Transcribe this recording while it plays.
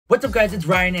What's up guys, it's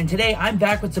Ryan, and today I'm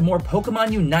back with some more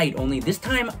Pokemon Unite, only this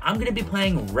time I'm going to be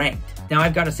playing Ranked. Now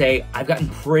I've got to say, I've gotten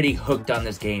pretty hooked on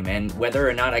this game, and whether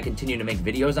or not I continue to make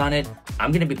videos on it,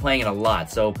 I'm going to be playing it a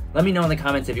lot, so let me know in the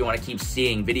comments if you want to keep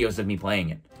seeing videos of me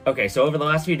playing it. Okay, so over the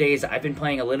last few days, I've been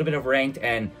playing a little bit of Ranked,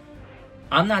 and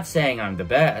I'm not saying I'm the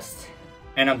best,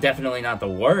 and I'm definitely not the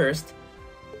worst.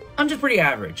 I'm just pretty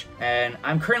average, and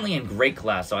I'm currently in Great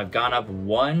Class, so I've gone up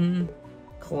one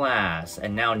class,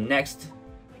 and now next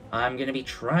I'm going to be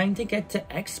trying to get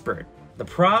to Expert. The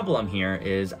problem here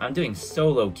is I'm doing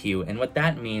solo queue, and what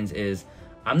that means is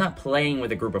I'm not playing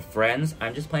with a group of friends,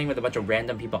 I'm just playing with a bunch of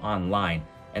random people online.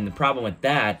 And the problem with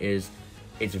that is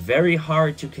it's very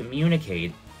hard to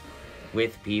communicate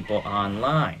with people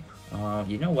online.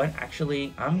 You know what?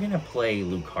 Actually, I'm going to play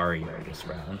Lucario this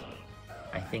round.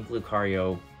 I think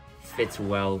Lucario fits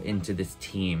well into this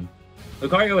team.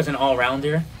 Lucario is an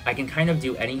all-rounder. I can kind of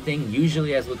do anything.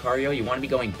 Usually as Lucario, you want to be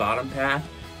going bottom path,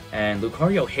 and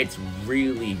Lucario hits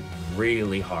really,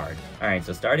 really hard. Alright,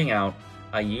 so starting out,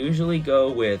 I usually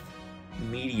go with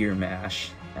Meteor Mash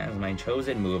as my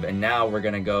chosen move, and now we're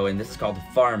going to go, and this is called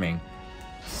farming.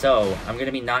 So, I'm going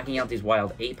to be knocking out these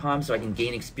wild Apom so I can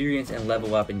gain experience and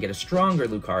level up and get a stronger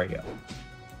Lucario.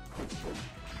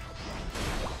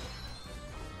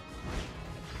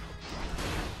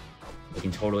 We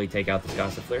can totally take out this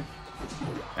Gossifleur.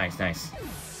 Nice,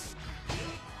 nice.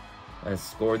 Let's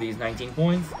score these 19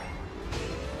 points.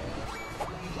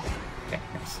 Okay,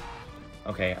 nice.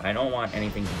 Okay, I don't want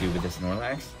anything to do with this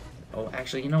Snorlax. Oh,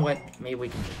 actually, you know what? Maybe we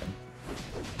can take him.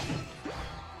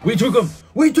 We took him!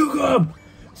 We took him!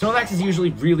 Snorlax is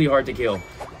usually really hard to kill.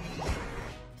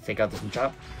 Take out this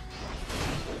Machop.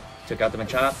 Took out the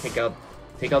Machop. Take out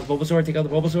the Bulbasaur. Take out the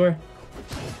Bulbasaur.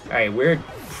 Alright, we're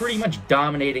pretty much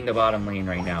dominating the bottom lane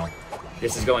right now.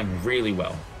 This is going really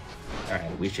well.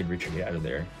 Alright, we should retreat out of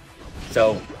there.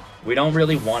 So, we don't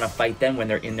really want to fight them when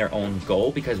they're in their own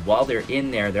goal, because while they're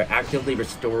in there, they're actively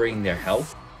restoring their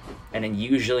health, and it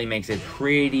usually makes it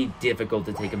pretty difficult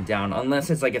to take them down, unless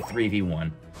it's like a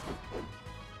 3v1.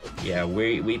 Yeah,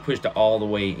 we pushed all the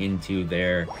way into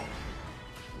their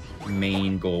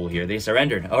main goal here. They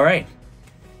surrendered. Alright.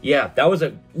 Yeah, that was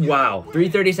wow,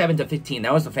 337 to 15.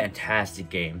 That was a fantastic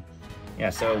game.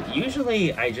 Yeah, so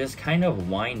usually I just kind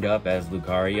of wind up as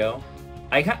Lucario.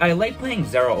 I like playing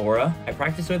Zeraora. I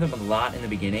practice with him a lot in the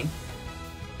beginning.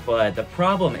 But the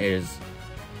problem is,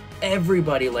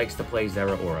 everybody likes to play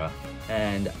Zeraora,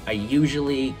 and I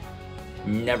usually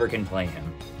never can play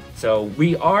him. So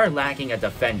we are lacking a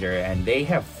defender, and they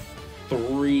have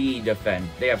 3 defend.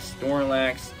 They have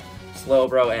Snorlax,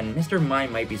 Slowbro, and Mr.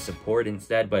 Mime might be support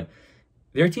instead, but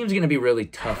their team's going to be really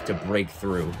tough to break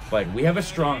through. But we have a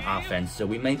strong offense, so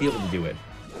we might be able to do it.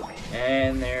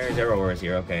 And there's Zeraora's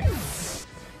here, okay.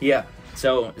 Yeah,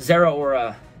 so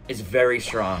Zeraora is very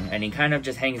strong, and he kind of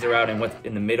just hangs around in what's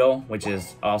in the middle, which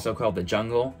is also called the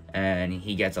jungle, and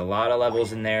he gets a lot of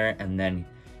levels in there, and then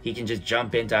he can just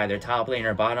jump into either top lane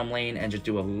or bottom lane and just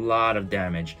do a lot of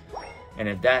damage. And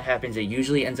if that happens, it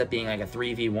usually ends up being like a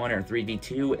 3v1 or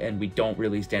 3v2, and we don't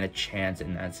really stand a chance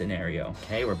in that scenario.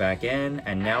 Okay, we're back in,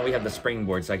 and now we have the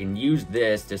springboard, so I can use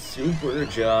this to super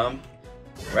jump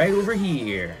right over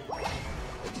here.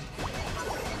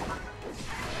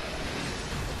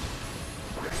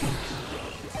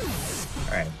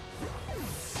 Alright.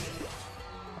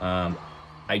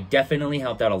 I definitely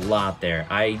helped out a lot there.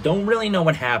 I don't really know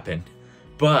what happened,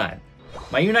 but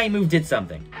my Unite move did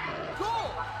something.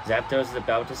 Zapdos is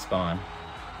about to spawn.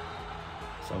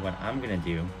 So what I'm going to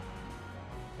do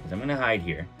is I'm going to hide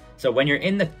here. So when you're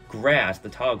in the grass, the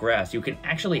tall grass, you can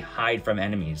actually hide from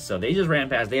enemies. So they just ran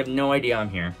past. They have no idea I'm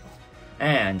here.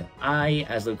 And I,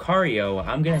 as Lucario,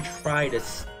 I'm going to try to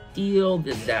steal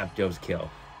the Zapdos kill.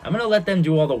 I'm going to let them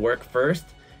do all the work first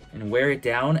and wear it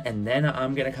down. And then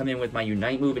I'm going to come in with my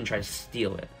Unite move and try to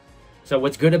steal it. So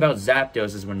what's good about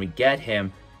Zapdos is when we get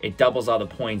him, it doubles all the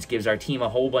points, gives our team a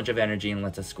whole bunch of energy, and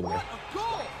lets us score.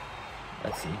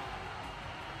 Let's see.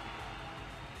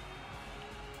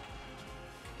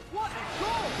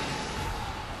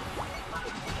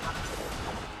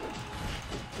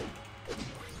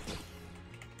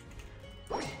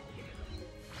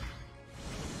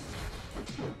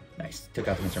 Nice. Took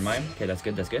out the Mr. Mime. Okay, that's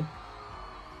good, that's good.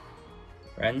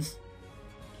 Friends,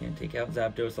 can't take out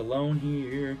Zapdos alone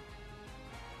here.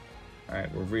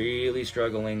 Alright, we're really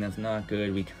struggling. That's not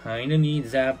good. We kind of need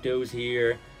Zapdos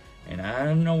here. And I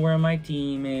don't know where my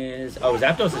team is. Oh,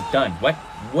 Zapdos is done. What?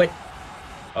 What?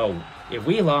 Oh, if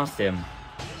we lost him,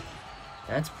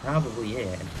 that's probably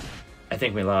it. I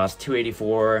think we lost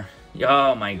 284.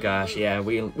 Oh my gosh, yeah,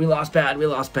 we lost bad. We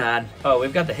lost bad. Oh,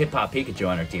 we've got the Hip Hop Pikachu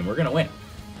on our team. We're going to win.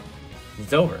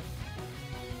 It's over.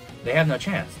 They have no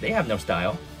chance. They have no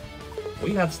style.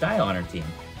 We have style on our team.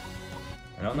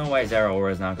 I don't know why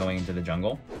Zeraora is not going into the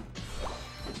jungle.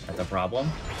 That's a problem.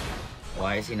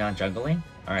 Why is he not jungling?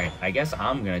 Alright, I guess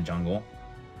I'm gonna jungle.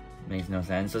 Makes no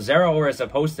sense. So Zeraora is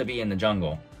supposed to be in the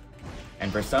jungle.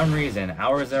 And for some reason,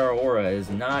 our Zeraora is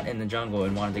not in the jungle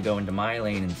and wanted to go into my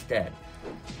lane instead.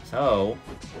 So,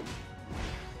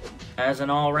 as an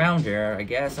all-rounder, I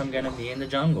guess I'm gonna be in the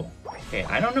jungle. Okay,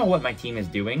 I don't know what my team is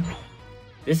doing.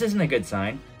 This isn't a good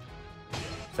sign.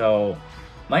 So,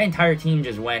 my entire team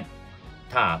just went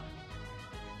top.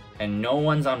 And no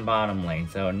one's on bottom lane.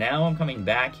 So now I'm coming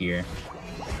back here.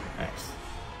 Nice.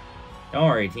 Don't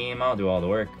worry, team. I'll do all the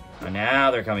work. Oh,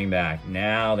 now they're coming back.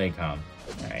 Now they come.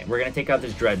 Alright, we're going to take out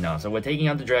this Dreadnought. So what taking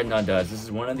out the Dreadnought does, this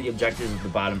is one of the objectives of the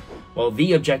bottom... Well,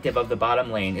 the objective of the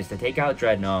bottom lane is to take out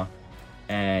Dreadnought.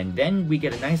 And then we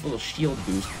get a nice little shield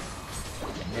boost.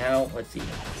 And now, let's see.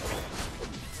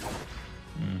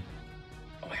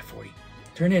 Oh, I have 40.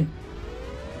 Turn in.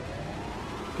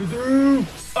 Get through!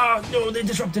 Ah, no, they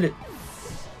disrupted it.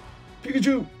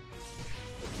 Pikachu!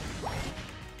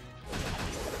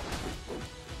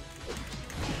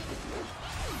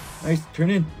 Nice, turn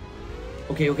in.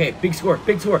 Okay, okay, big score,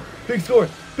 big score, big score,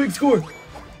 big score.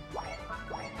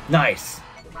 Nice.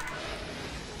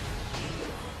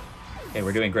 Okay,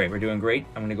 we're doing great, we're doing great.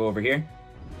 I'm gonna go over here.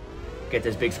 Get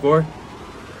this big score.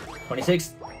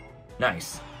 26.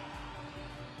 Nice.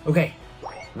 Okay,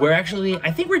 we're actually,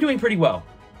 I think we're doing pretty well.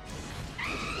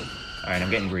 Alright,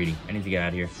 I'm getting greedy. I need to get out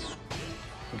of here.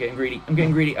 I'm getting greedy. I'm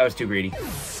getting greedy. I was too greedy.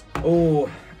 Oh,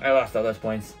 I lost all those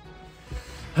points.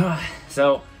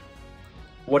 So,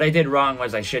 what I did wrong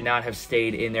was I should not have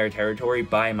stayed in their territory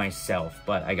by myself.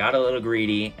 But I got a little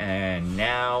greedy, and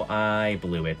now I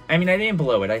blew it. I mean, I didn't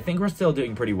blow it. I think we're still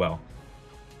doing pretty well.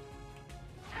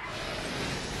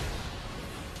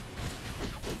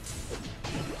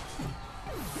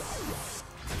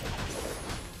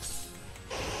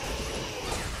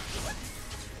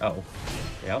 Uh-oh.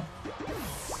 Yep.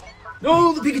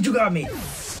 No, the Pikachu got me!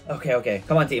 Okay, okay.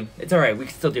 Come on, team. It's alright. We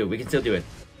can still do it. We can still do it.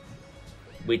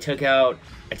 I took out,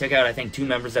 I think, 2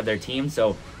 members of their team.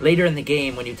 So, later in the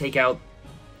game, when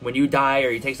you die or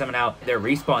you take someone out, their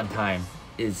respawn time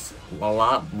is a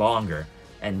lot longer.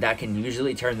 And that can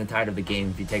usually turn the tide of the game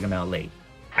if you take them out late.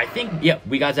 I think, yeah,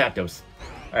 we got Zapdos.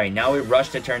 Alright, now we rush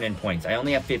to turn in points. I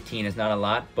only have 15. It's not a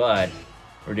lot, but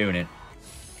we're doing it.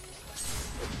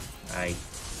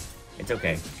 It's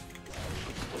okay.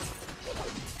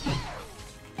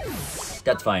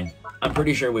 That's fine. I'm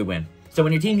pretty sure we win. So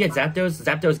when your team gets Zapdos,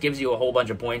 Zapdos gives you a whole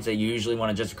bunch of points that you usually want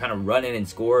to just kind of run in and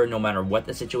score no matter what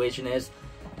the situation is.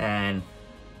 And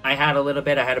I had a little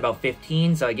bit. I had about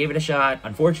 15, so I gave it a shot.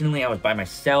 Unfortunately, I was by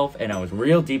myself, and I was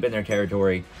real deep in their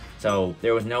territory, so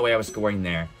there was no way I was scoring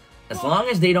there. As long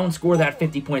as they don't score that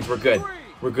 50 points, we're good.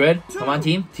 We're good. Come on,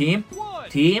 team. Team.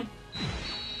 Team.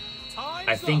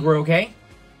 I think we're okay.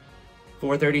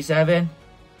 437.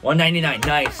 199.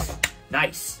 Nice.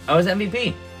 Nice. I was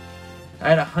MVP. I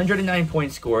had 109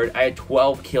 points scored. I had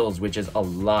 12 kills, which is a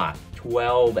lot.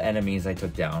 12 enemies I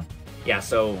took down. Yeah,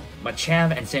 so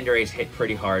Machamp and Cinderace hit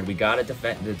pretty hard. We got the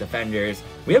defenders.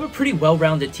 We have a pretty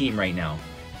well-rounded team right now.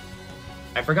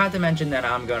 I forgot to mention that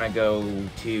I'm gonna go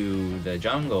to the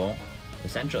jungle, the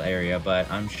central area, but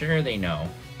I'm sure they know.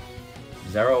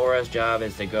 Zeraora's job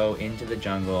is to go into the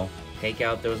jungle, take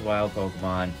out those wild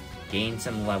Pokemon, gain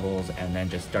some levels, and then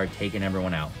just start taking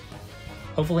everyone out.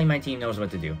 Hopefully my team knows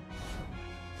what to do.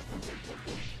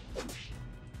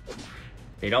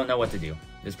 They don't know what to do.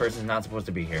 This person's not supposed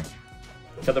to be here.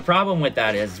 So the problem with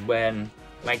that is when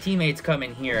my teammates come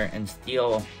in here and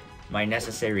steal my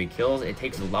necessary kills, it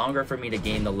takes longer for me to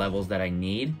gain the levels that I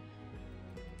need.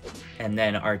 And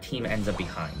then our team ends up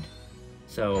behind.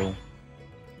 So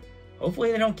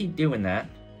hopefully they don't keep doing that.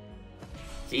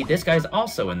 See, this guy's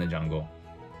also in the jungle.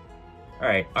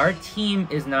 Alright, our team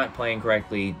is not playing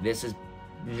correctly. This is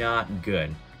not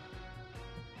good.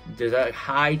 There's a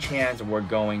high chance we're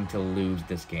going to lose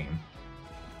this game.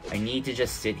 I need to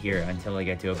just sit here until I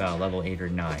get to about level 8 or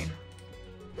 9.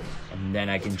 And then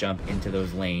I can jump into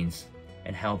those lanes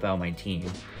and help out my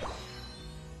team.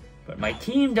 But my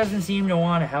team doesn't seem to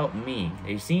want to help me.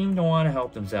 They seem to want to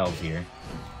help themselves here.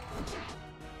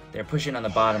 They're pushing on the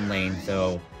bottom lane,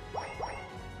 so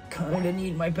kinda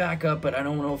need my backup, but I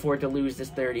don't want to afford to lose this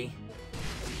 30.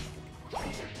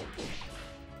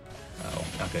 Oh,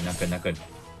 not good, not good, not good.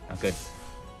 Not good.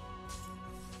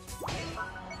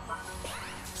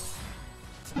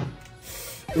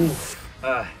 Oof.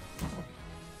 That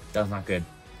was not good.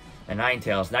 And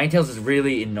Ninetales. Ninetales is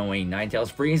really annoying.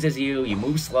 Ninetales freezes you, you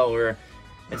move slower.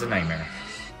 It's a nightmare.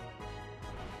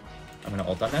 I'm gonna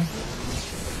ult on them.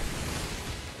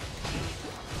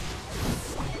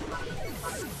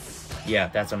 Yeah,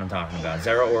 that's what I'm talking about.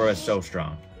 Zeraora is so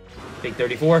strong. Big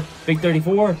 34. Big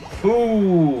 34.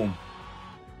 Boom.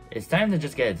 It's time to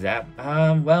just get Zap.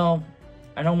 Well,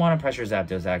 I don't want to pressure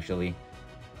Zapdos, actually.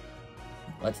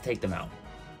 Let's take them out.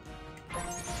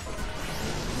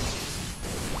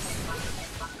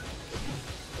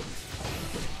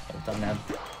 Ult on them.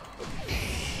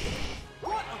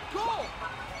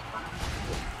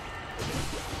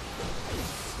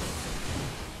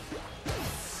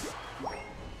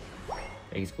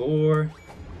 Big score.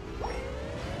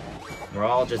 We're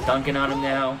all just dunking on him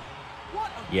now.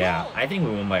 Yeah, I think we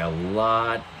won by a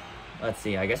lot. Let's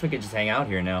see, I guess we could just hang out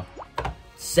here now.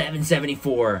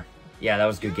 774. Yeah, that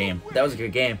was a good game. That was a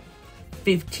good game.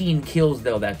 15 kills,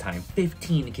 though, that time.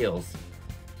 15 kills.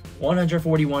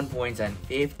 141 points and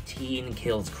 15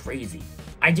 kills. Crazy.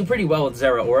 I do pretty well with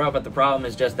Zeraora, but the problem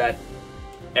is just that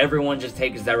everyone just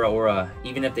takes Zeraora,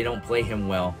 even if they don't play him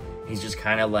well. He's just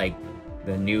kind of like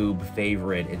the noob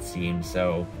favorite, it seems,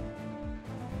 so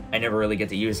I never really get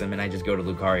to use him, and I just go to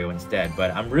Lucario instead, but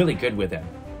I'm really good with him.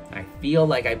 I feel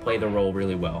like I play the role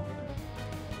really well.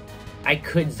 I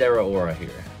could Zeraora here.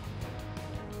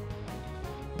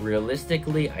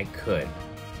 Realistically, I could.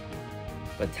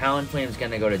 But Talonflame's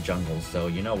gonna go to jungle, so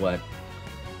you know what?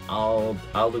 I'll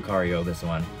Lucario this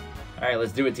one. Alright,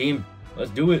 let's do it, team. Let's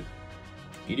do it.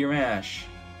 Meteor Mash.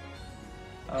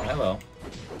 Oh, hello.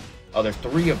 Oh, there's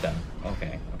 3 of them.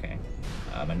 Okay, okay.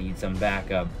 I need some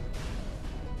backup.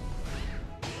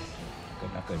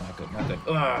 Good, not good, not good, not good.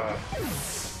 Ugh.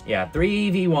 Yeah,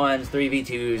 3v1s,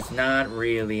 3v2s, not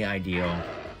really ideal.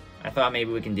 I thought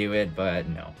maybe we can do it, but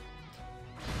no.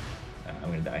 I'm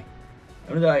gonna die.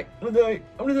 I'm gonna die. I'm gonna die.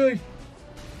 I'm gonna die.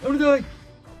 I'm gonna die.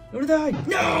 I'm gonna die.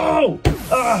 No!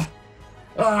 Ah!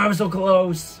 I was so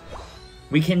close.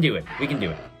 We can do it. We can do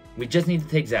it. We just need to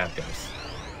take Zapdos.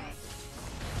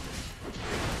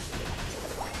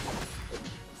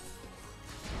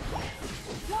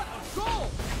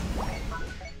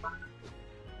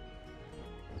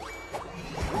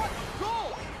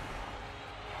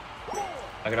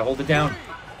 I gotta hold it down.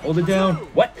 Hold it down.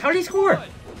 What? How did he score?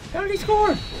 How did he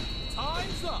score?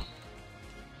 Time's up.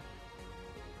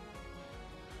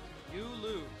 You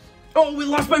lose. Oh, we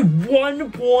lost by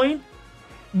 1 point.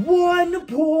 1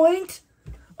 point.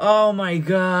 Oh my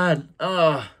god.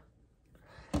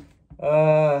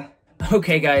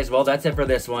 Okay, guys. Well, that's it for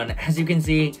this one. As you can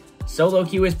see, solo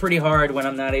queue is pretty hard when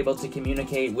I'm not able to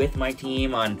communicate with my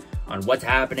team on what's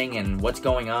happening and what's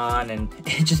going on, and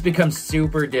it just becomes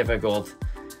super difficult.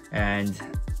 And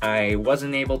I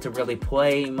wasn't able to really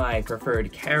play my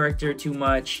preferred character too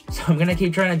much, so I'm gonna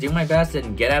keep trying to do my best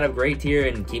and get out of great tier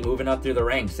and keep moving up through the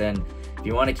ranks. And if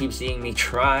you want to keep seeing me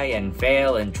try and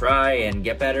fail and try and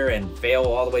get better and fail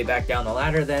all the way back down the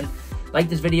ladder, then like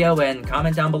this video and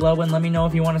comment down below and let me know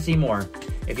if you want to see more.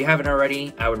 If you haven't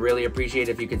already, I would really appreciate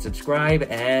if you could subscribe,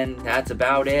 and that's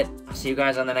about it. I'll see you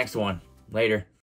guys on the next one. Later.